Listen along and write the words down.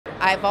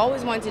I've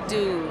always wanted to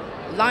do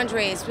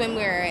lingerie,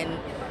 swimwear, and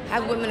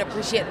have women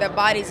appreciate their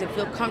bodies and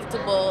feel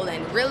comfortable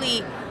and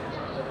really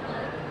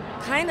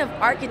kind of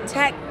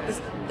architect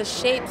the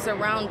shapes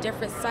around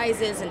different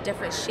sizes and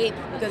different shapes,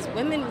 because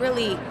women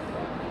really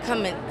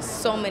come in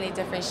so many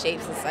different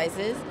shapes and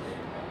sizes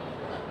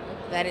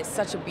that it's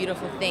such a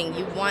beautiful thing.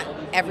 You want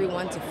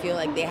everyone to feel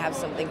like they have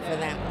something for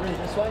them.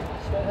 This way?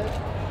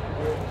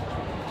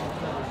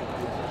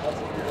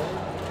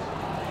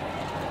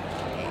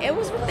 It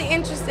was really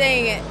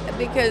interesting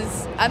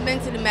because I've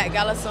been to the Met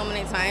Gala so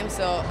many times,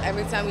 so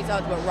every time we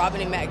talked about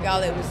robbing the Met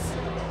Gala, it was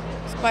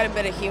quite a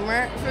bit of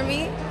humor for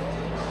me.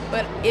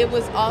 But it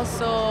was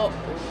also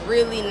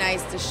really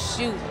nice to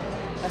shoot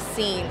a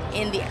scene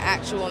in the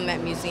actual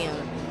Met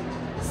Museum.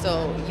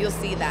 So you'll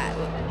see that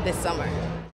this summer.